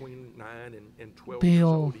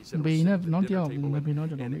ဘေးနဲ့နောက်တစ်ယောက်ဘေးနော်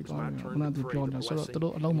ကျွန်တော်နေတော့ခုနကသူပြောတယ်ဆိုတော့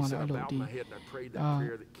တို့အလုံးမှလည်းအဲ့လိုဒီ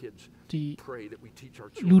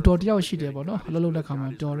လူတော်တယောက်ရှိတယ်ပေါ့နော်အလုံးလုံးလက်ခံမှာ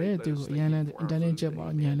တော်တယ်သူအရင်လည်း internet ချက်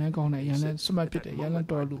ပေါ့ညံလည်းကောင်းတယ်အရင်လည်း smart ဖြစ်တယ်အရင်လည်း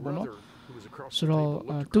တော်လူပေါ့နော်ဆိုတော့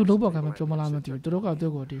သူလုံးပေါ်ကမှပြောမလားမသိဘူးတို့က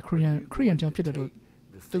သူ့ကိုဒီ Korean တယောက်ဖြစ်တယ်လို့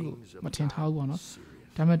သူ့ကိုမထင်ထားဘူးပေါ့နော်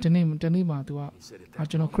ဒါပေမဲ့တနေ့မှာသူက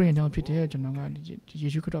ကျွန်တော်ခရစ်ယာန်ကြောင့်ဖြစ်တယ်ကျွန်တော်ကယေ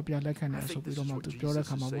ရှုခရစ်တော်ပြလက်ခံတယ်ဆိုပြီးတော့မှသူပြောတဲ့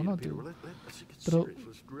ခါမှာပေါ့နော်သူတို့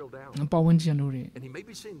ပတ်ဝန်းကျင်တို့တွေ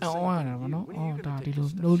အော်ရတာပေါ့နော်ဒါဒီလို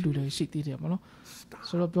လို့လူတွေရှိသေးတယ်ပေါ့နော်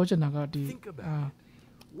ဆိုတော့ပြောချင်တာကဒီ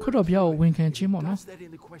ခရစ်တော်ဘုရားကိုဝန်ခံခြင်းပေါ့နော်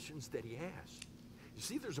You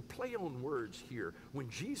see, there's a play on words here. When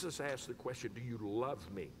Jesus asked the question, do you love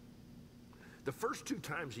me? The first two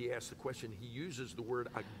times he asks the question, he uses the word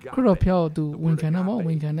agape. ခရစ်တော်ဘုရားကိုသူဝန်ခံတယ်ပေါ့ဝ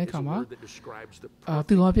န်ခံတဲ့ခါမှာ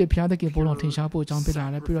သူကပြဘုရားတကယ်ပေါ်တော်ထင်ရှားဖို့အကြောင်းဖြစ်လာ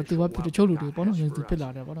တယ်ပြီးတော့သူကတချို့လူတွေပေါ့နော်ယုံကြည်ဖြစ်လာ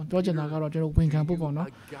တယ်ပေါ့နော်ပြောချင်တာကတော့ကျွန်တော်ဝန်ခံဖို့ပေါ့နော်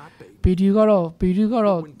ဗီဒီယိုကတော့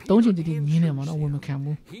သုံးချင်တည်းမြင်နေမှာနော်ဝန်မခံ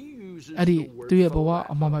ဘူး Eddie, do you have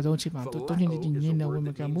a mama don't chip out? Don't you need a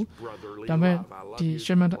woman can move? Dame, the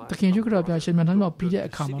Sherman, the King you could have Sherman, not Peter, a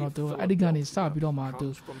common or two. Adigan is Sabi Doma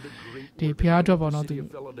to the Piatra or to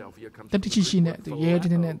the teaching net, the year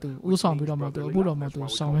didn't net to Usam Bidoma to Budoma to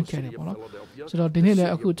Sound Carry. So that the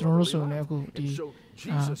Nilla could Toronto and Echo the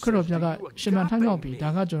could have Yaga Sherman Tanopi,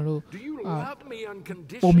 Daga Joro,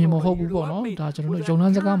 Omimo Hobo,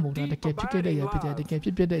 Jonas Agamu, the Capita, the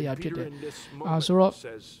Capita, so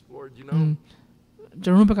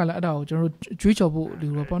General Pacala, General Twitchable, the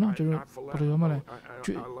Rapana, General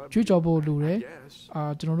Twitchable Lure,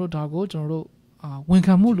 General Dago, General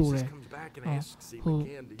Winkamu Lure, who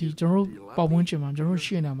the General Pawunchima, General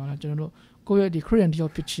Shina, General Goya, the Korean deal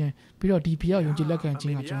pitching, Peter DPL, Yunjilaka and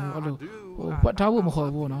Jinga, General, what Tawu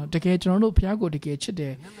Mohona, the gate General Piago, the gate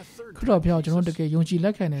Chide, could have General the gate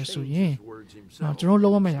Yunjilaka and so ye. General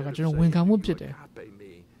Loma, General Winkamu Pite.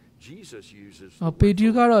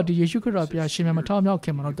 Peduga, the Yeshukura, Shimamatam,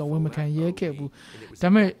 came out the women can ye cable.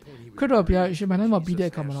 Dame could have Shimanama be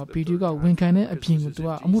there coming up, Peduga, when can appeal to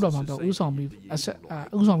a Mudama,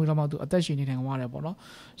 Usam to attaching it and one about.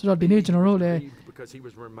 So that the general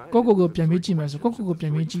Gogo Piamichi, Gogo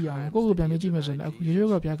Piamichi, Gogo Piamichi, and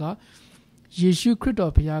Yeshua Piaga, Yeshu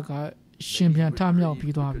Crito Piaga, Shimpian Tamia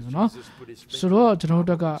Pido, so General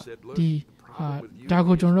Daga, the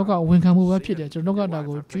Dago Jonoga, Winkamu Pita, Jonoga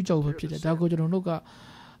Dago, Chujo Pita, Dago Jonoga,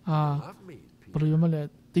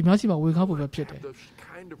 the Massima Winkamu Pita.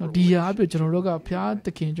 The Abbey Jonoga, Pia,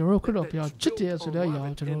 the King Joroka, Pia, Chitty, so there you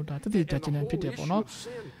are, Jonota, the Dutchin and Pita.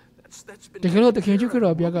 The girl the King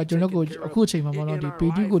Jukura, Biaga, Jonogo, Akuchi, Mamma, the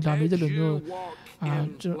Pidigo, Damido,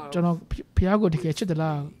 Jono Piago, the Ketch the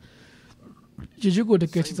La Jijugo, the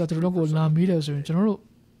Ketch that Jonogo, Lamidas, and General.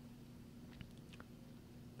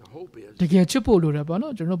 The get chipo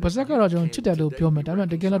lurabano, General Pasaka, John Chitado, Piomet, and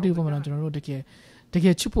the Galati woman, General de get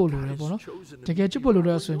chipo lurabano, the get chipo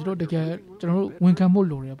luras, the get General Winkamu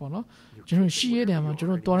lurabano, General Shiama,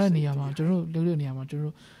 General Toraniama, General Luniama,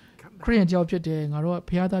 General Korean job pit, Naro,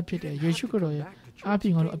 Piata pit, Yeshukuro,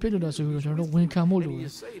 Apping on a pit of the General Winkamu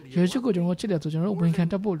lurus, Yeshuko, General Chita, General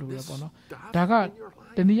Winkantabo lurabano, Daga.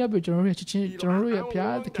 The Niabu General General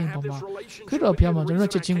Pia, the King of Marr, could have Piama, General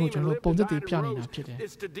Chingo, General Ponte Piani.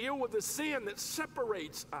 It's to deal with the sin that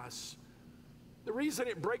separates us. The reason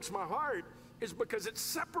it breaks my heart is because it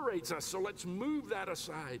separates us. So let's move that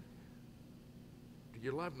aside. Do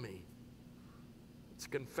you love me? It's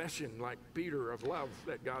confession like Peter of love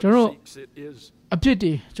that God seeks. It is. A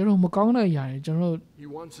pity, General Mokana, General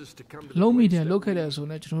Low Media located as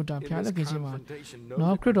on General Piana Kizima.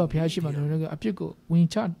 No credit of Piashima, a pico,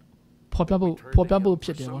 Winchat, Popable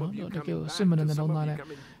Pity, similar than Onana,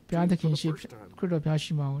 Pianta Kinship, credit of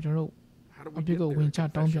Piashima, General a pico,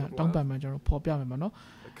 Winchat, down by General Popiamano.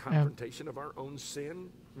 Confrontation of our own sin,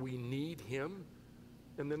 we need him.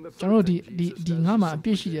 General the Nama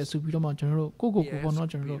Pishi Subidoma General Gogo Gono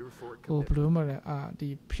General or Pluma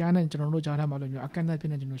the piano General Jarama, I can't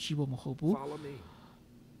pin General Shibo Mohobu.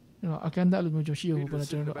 I can't tell you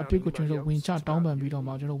Shibo, a pico General Winchat down by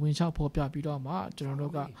Bidoma, General Winchat Popia Bidoma,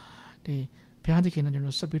 General the Piantic and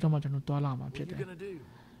General Subidoma General Dolama Pit.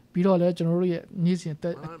 Bidola generally needs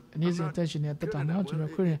attention at the time. General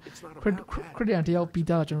Korean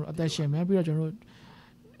Pita General attention, maybe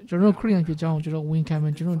General Korean Pigeon, General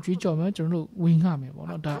Wincam, General G. General Wingham, one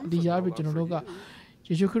of the Yabi General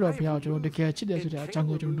Jishukura Piao, the catch it as a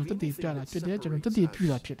jungle General to the Piala, General to the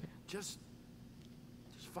Pula Pit. Just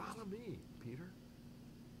follow me, Peter.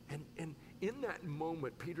 And in that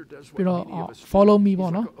moment, Peter does what follow me,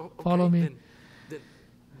 follow me.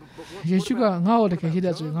 Yeshuga now the case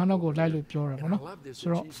that's going to go live pure.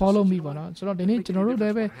 So follow me, so they need General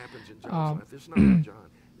Debe.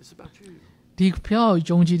 Deep Piao,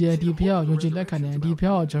 Jonji, the Piao, Jonji Lacan, and Deep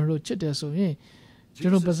Piao, General Chit, so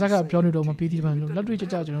General Bazaga, Pionidoma, Pity, not reach a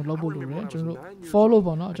General Lobo, General follow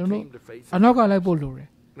Bona, General Anoka Labo Lure.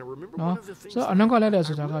 No, so Anoka letters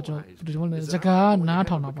to Zaka,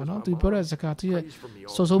 Naton, to put a Zakati,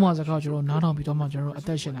 so much a cultural, Naton Pitoma, General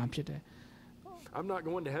attention and pity. I'm not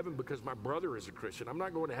going to heaven because my brother is a Christian. I'm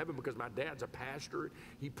not going to heaven because my dad's a pastor.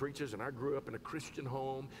 He preaches, and I grew up in a Christian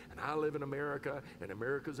home, and I live in America, and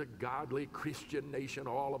America's a godly Christian nation,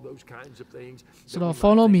 all of those kinds of things. So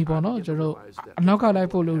follow me, Bono, Jero. Anoka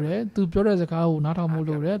Lipolure, to Pure as a cow, not a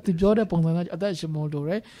Molore, to Jore Pongana, attention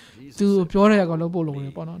Moldore, to Pure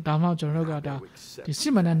Agolobolo, Bono, Dama Joroga, the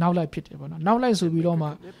Simon and now like Pity, Bono. Now like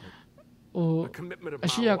Subidoma. Or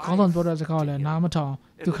Ashia Colon Brothers call it Namata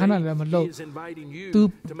to Canada low to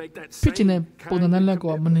pitching a Ponanella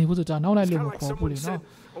or Manibuta, now like little Corpuli. So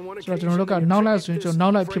I don't look at now like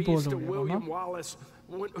now like people. William Wallace,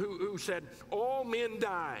 who said, all men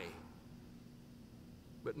die,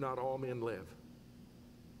 but not all men live.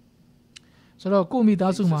 ဆိုတော့ကိုမိ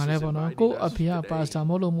သားစုမှာလည်းပေါ့နော်ကိုအဖေကပါစတာ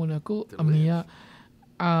မဟုတ်လို့မို့လဲကိုအမေက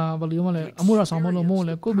ဘယ်လိုမှလဲအမှုရဆောင်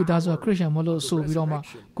မလို့မို့လဲကိုမိသားစုကခရစ်ယာန်မလို့ဆိုပြီးတော့မှ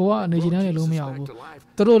ကိုကအနေချင်းနဲ့လို့မရဘူး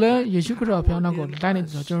သူတို့လည်းယေရှုခရစ်တော်ဘုရားနောက်ကို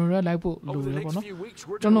လိုက်နေတယ်ကျွန်တော်လည်းလိုက်ဖို့လိုတယ်ပေါ့နော်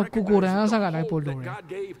ကျွန်တော်ကိုတန်အစားကလိုက်ဖို့လိုတယ်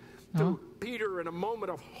Peter in a moment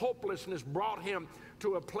of hopelessness brought him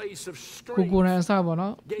to a place of ကို strength. တန်အ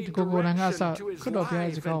စားပေါ့နော်ကိုတန်ကအစားခရစ်တော်ဘု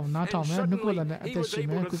ရားရဲ့စကားကိုနားထောင်မယ်နှုတ်ကိုလည်းအသက်ရှင်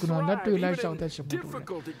မယ်ကိုတန်လက်တွေ့လိုက်ဆောင်တဲ့ရှင်မှု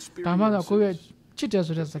တွေဒါမှတော့ကိုရဲ့ချစ်တယ်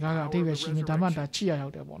ဆိုတဲ့စကားကအတိတ်ပဲရှင်နေဒါမှဒါချစ်ရရော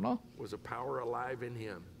က်တယ်ပေါ့နော် Was a power alive in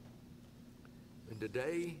him. And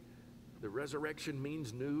today, the resurrection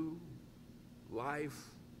means new life,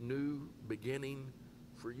 new beginning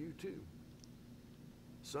for you too.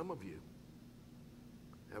 Some of you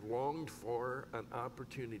have longed for an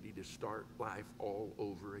opportunity to start life all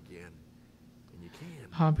over again. And you can.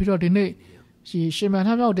 ဟာပြီးတော့ဒီနေ့ရှင်မန်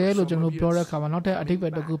ထမြောက်တယ်လို့ကျွန်တော်ပြောတဲ့အခါမှာနောက်တဲ့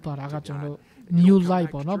အတိတ်ပဲတစ်ခုပါတာကကျွန်တော် new life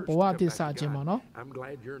ပေါ့နော်ဘဝအသစ်စခြင်းပေါ့နော် I'm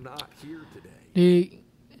glad you're not here today. ဒီ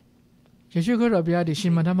ယေရှုခရစ်တော်ဘုရားဒီရှ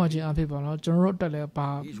င်မန်ထမြောက်ခြင်းအဖြစ်ပေါ့နော်ကျွန်တော်တို့တက်လဲ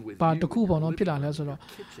ပါတစ်ခုပေါ့နော်ဖြစ်လာလဲဆိုတော့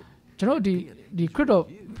ကျွန်တော်ဒီခ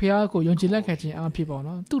ရစ်တော်ဘုရားကိုယုံကြည်လက်ခံခြင်း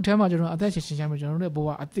အဖြစ်ပေါ့နော်သူ့ထဲမှာကျွန်တော်အသက်ရှင်ခြင်းကျွန်တော်တို့ရဲ့ဘ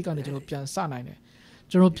ဝအသစ်ကနေကျွန်တော်ပြန်စနိုင်တယ်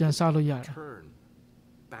ကျွန်တော်ပြန်စလို့ရတယ်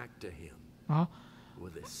back to him ဟာ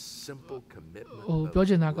with a simple commitment ပြော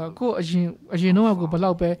ချင်တာကကိုအရင်တော့ကိုဘယ်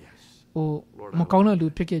လောက်ပဲမကောင်း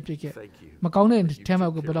တဲ့လူဖြစ်ခဲ့မကောင်းတဲ့ထဲ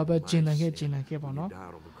မှာကိုဘယ်လောက်ပဲကျင်လည်ခဲ့ပေါ့နော်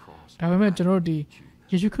ဒါပေမဲ့ကျွန်တော်တို့ဒီ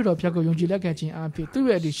ယေရှုခရစ်တော်ဘုရားကိုယုံကြည်လက်ခံခြင်းအဖြစ်သူ့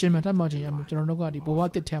ရဲ့ဒီရှင်မန်ထမြောက်ခြင်းအမှုကျွန်တော်တို့ကဒီဘဝ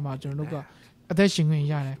အသစ်ထဲမှာကျွန်တော်တို့ကအသက်ရှင်ခွင့်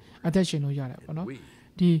ရတယ်အသက်ရှင်လို့ရတယ်ပေါ့နော်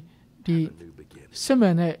ဒီ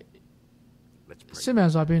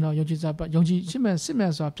စစ်မှန်စွာပြီးတော့ယုံကြည်စစ်မှ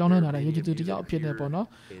န်စွာပြောင်းလဲလာတဲ့ယုံကြည်သူတယောက်အဖြစ်နဲ့ပေါ့နော်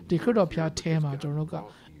ဒီခရစ်တော်ဘုရားထဲမှာ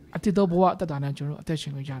ကျွန်တော်တို့ကအတ္တသောဘဝအတ္တနဲ့ကျွန်တော်တို့အ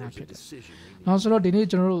သက်ရှင်ခွင့်ရတာဖြစ်တယ်။နောက်ဆိုတော့ဒီ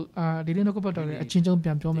နေ့ကျွန်တော်တို့ဒီနေ့နှုတ်ကပတ်တော်ရဲ့အချင်းချင်းပြ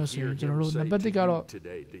န်ပြောမယ်ဆိုရင်ကျွန်တော်တို့နံပါတ်1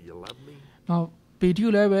ကတော့နောက်ပေ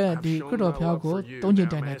တျုလည်းပဲဒီခရစ်တော်ဘုရား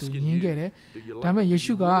ကိုတုံးကျင်တိုင်တဲ့သူညင်းခဲ့တယ်။ဒါပေ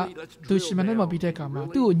မဲ့ယေရှုကသူရှင်မနဲ့မပြီးတဲ့အခါ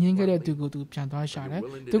မှာသူ့ကိုညင်းခဲ့တဲ့သူကိုသူပြန်သွားရှာတယ်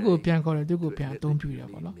။သူ့ကိုပြန်ခေါ်တယ်သူ့ကိုပြန်အသုံးပြုတယ်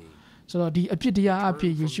ပေါ့နော်။ဆိုတော့ဒီအဖြစ်တရား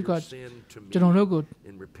အဖြစ်ယေရှုကကျွန်တော်တို့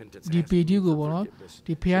ကိုဒီပေတျု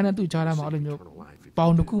ကိုပေါ့နော်ဒီဘုရားနဲ့သူ့ကြားထဲမှာအဲ့လိုမျိုး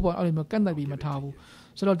ပေါင်တစ်ခုပေါ့အဲ့လိုမျိုးကန့်သက်ပြီးမထား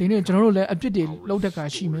ဘူးဆိုတော့ဒီနေ့ကျွန်တော်တို့လည်းအပြစ်တွေလောက်တဲ့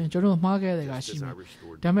ကရှိမယ်ကျွန်တော်တို့မှားခဲ့တဲ့ကရှိ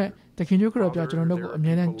မယ်ဒါပေမဲ့သခင်ယေရှုခရစ်တော်ပြောကျွန်တော်တို့ကိုအ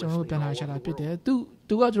မြဲတမ်းကျွန်တော်တို့ပြန်လာရှာတာဖြစ်တယ်သူ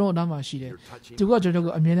ကကျွန်တော်တို့အနားမှာရှိတယ်သူက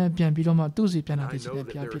ကျွန်တော်တို့ကိုအမြဲတမ်းပြန်ပြီးတော့မှသူ့စီပြန်လာတဲ့ခြင်းနဲ့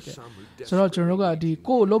ဘုရားဖြစ်တယ်ဆိုတော့ကျွန်တော်တို့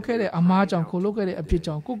ကဒီကိုယ်လောက်ခဲ့တဲ့အမားကြောင့်ကိုလောက်ခဲ့တဲ့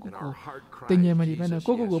အပြစ်ကြောင့်ကိုတင်ငယ်မနေဘဲ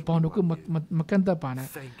နဲ့ကိုပေါင်တို့ကိုမကန့်သက်ပါ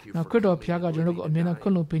နဲ့နောက်ခရစ်တော်ဘုရားကကျွန်တော်တို့ကိုအမြဲတမ်းခွ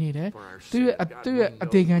င့်လွှတ်ပေးနေတယ်သူရဲ့အ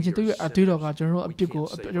သေးခံခြင်းသူရဲ့အသေးတော်ကကျွန်တော်တို့အပြစ်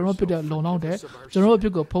ကိုကျွန်တော်တို့ပြတဲ့လုံလောက်တယ်ကျွန်တော်တို့အပြစ်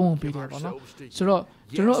ကိုဖုံးဝင်ပေးတယ်ပေါ့နော်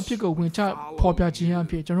ဆိုတော့ကျွန်တော်အဖြစ်ကိုဝင်ချဖော်ပြခြင်း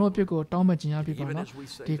အဖြစ်ကျွန်တော်အဖြစ်ကိုတောင်းပန်ခြင်း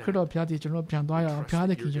အဖြစ်ပေါ့နော်ဒီခရစ်တော်ဘုရားဒီကျွန်တော်ပြန်သွားရအောင်ဘုရား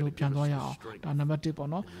သခင်ကျွန်တော်ပြန်သွားရအောင်ဒါနံပါတ်1ပေါ့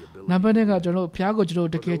နော်နံပါတ်2ကကျွန်တော်ဘုရားကို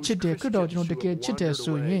ကျွန်တော်တကယ်ချစ်တယ်ခရစ်တော်ကျွန်တော်တကယ်ချစ်တယ်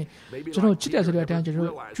ဆိုရင်ကျွန်တော်ချစ်တယ်ဆိုတဲ့အတိုင်းကျွန်တော်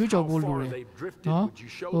ကြွေးကြော်ဖို့လိုတယ်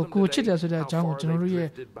နော်ကိုချစ်တယ်ဆိုတဲ့အကြောင်းကိုကျွန်တော်တို့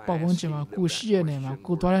ရဲ့ပတ်ဝန်းကျင်မှာကိုရှိရနေ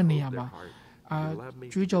မှာကိုသွားတဲ့နေရာမှာ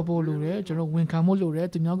ကြွေးကြော်ဖို့လိုတယ်ကျွန်တော်ဝန်ခံဖို့လိုတယ်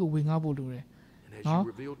သူများကိုဝင်ကားဖို့လို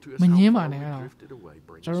တယ်နော်မငင်းပါနဲ့အဲ့ဒါ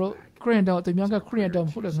ကျွန်တော်ခရစ်တော်သူများကခရစ်တော်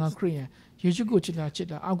မဟုတ်တဲ့ငါခရစ်ယာန်ယေရှုကိုချစ်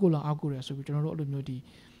တာအောက်ကိုလာအောက်ကိုရဆိုပြီးကျွန်တော်တို့အဲ့လိုမျိုးဒီ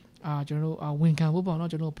ကျွန်တော်တို့ဝန်ခံဖို့ပေါ့နော်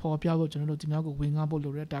ကျွန်တော်ဖော်ပြဖို့ကျွန်တော်တို့သူများကိုဝင်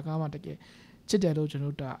ကားဖို့လိုတယ်ဒါကမှတကယ်ချစ်တယ်လို့ကျွန်တော်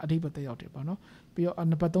တို့ဒါအဓိပ္ပာယ်တက်ရောက်တယ်ပေါ့နော်ပြီးတော့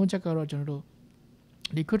နံပါတ်3ချက်ကတော့ကျွန်တော်တို့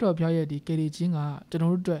ဒီခရစ်တော်ဘုရားရဲ့ဒီကေရီချင်းက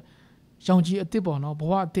ကျွန်တော်တို့အတွက်ရောင်ကြီးအသစ်ပေါ့နော်ဘ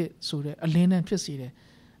ဝအသစ်ဆိုတဲ့အလင်းနဲ့ဖြစ်စေတယ်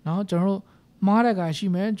နော်ကျွန်တော်တို့မားတဲ့က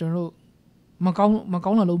ရှိမယ်ကျွန်တော်တို့မ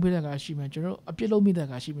ကောင်းတာလုံးပေးတဲ့ကရှိမယ်ကျွန်တော်တို့အပြစ်လုံးမိတဲ့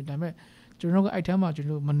ကရှိမယ်ဒါပေမဲ့ကျွန်တော်တို့အဲ့ထမ်းမှာကျွန်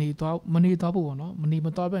တော်တို့မနေသွားဖို့ပေါ့နော်မ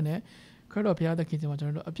သွားပဲနဲ့ခရစ်တော်ဘုရားသခင်ကကျွန်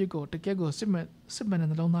တော်တို့အပြစ်ကိုတကယ်ကိုစစ်မှန်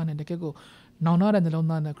တဲ့နှလုံးသားနဲ့တကယ်ကိုနောင်နာတဲ့နှလုံး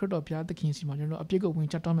သားနဲ့ခရစ်တော်ဘုရားသခင်စီမှာကျွန်တော်တို့အပြစ်ကိုဝင်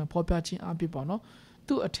ချက်တောင်းမယ်ဖော်ပြခြင်း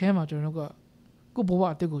အပြစ်ပေါ့နော်သူ့အထဲမှာကျွန်တော်တို့ကကိုဘ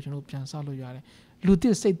ဝအသစ်ကိုကျွန်တော်တို့ပြန်စလို့ရတယ်လူ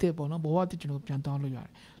သစ်စိတ်သစ်ပေါ့နော်ဘဝအသစ်ကျွန်တော်တို့ပြန်တောင်းလို့ရ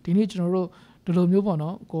တယ်ဒီနေ့ကျွန်တော်တို့ဒီလို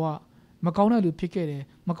မျိုးပေါ့နော်ကိုကမကောင်းတဲ့လူဖြစ်ခဲ့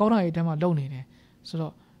တယ်မကောင်းတာတွေအထဲမှာလုံနေတယ်ဆို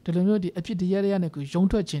တော့ဒီလိုမျိုးဒီအဖြစ်တရားတွေကနေကို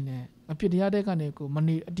ယုံထွက်ခြင်းနဲ့အဖြစ်တရားတွေကနေကိုမ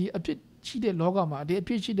နေဒီအဖြစ်ရှိတဲ့လောကမှာဒီ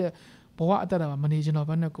အဖြစ်ရှိတဲ့ဘဝအတ္တတာမှာမနေခြင်းတော့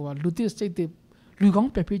ဘဲနဲ့ကိုကလူသစ်စိတ်သစ်လူကော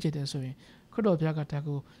င်းပြပြခြင်းတယ်ဆိုရင်ခရစ်တော်ဘုရားကတည်းက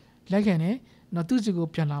လက်ခံနေနော်သူစီကို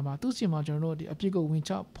ပြန်လာမှာသူစီမှာကျွန်တော်တို့ဒီအဖြစ်ကိုဝင်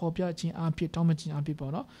ချဖော်ပြခြင်းအဖြစ်တောင်းမခြင်း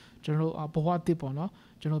အဖြစ်ပေါ့နော်ကျွန်တော်တို့ဘဝအသစ်ပေါ့နော်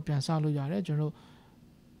ကျွန်တော်ပြန်စလို့ရတယ်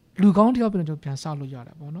ကျွန်တော်လူကောင်းတယောက်ပြန်ကျွန်တော်ပြန်စလို့ရ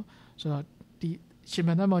တယ်ပေါ့နော်ဆိုတော့ဒီရှင်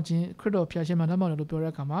မန်တမောင်ချင်းခရစ်တော်ဖျားရှင်မန်တမောင်လို့ပြောတဲ့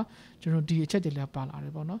အခါမှာကျွန်တော်ဒီအချက်တွေလည်းပါလာတ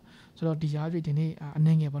ယ်ပေါ့နော်ဆိုတော့ဒီရားပြည့်ဒီနေ့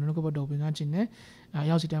အနေငယ်ပေါ့နော်ကိုဘတော်ဝင်ကားခြင်းနဲ့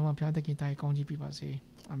ရောက်စီတိုင်းမှာဖျားသခင်တိုင်ကော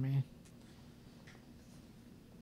င်းကြီးပြပါစေအာမင်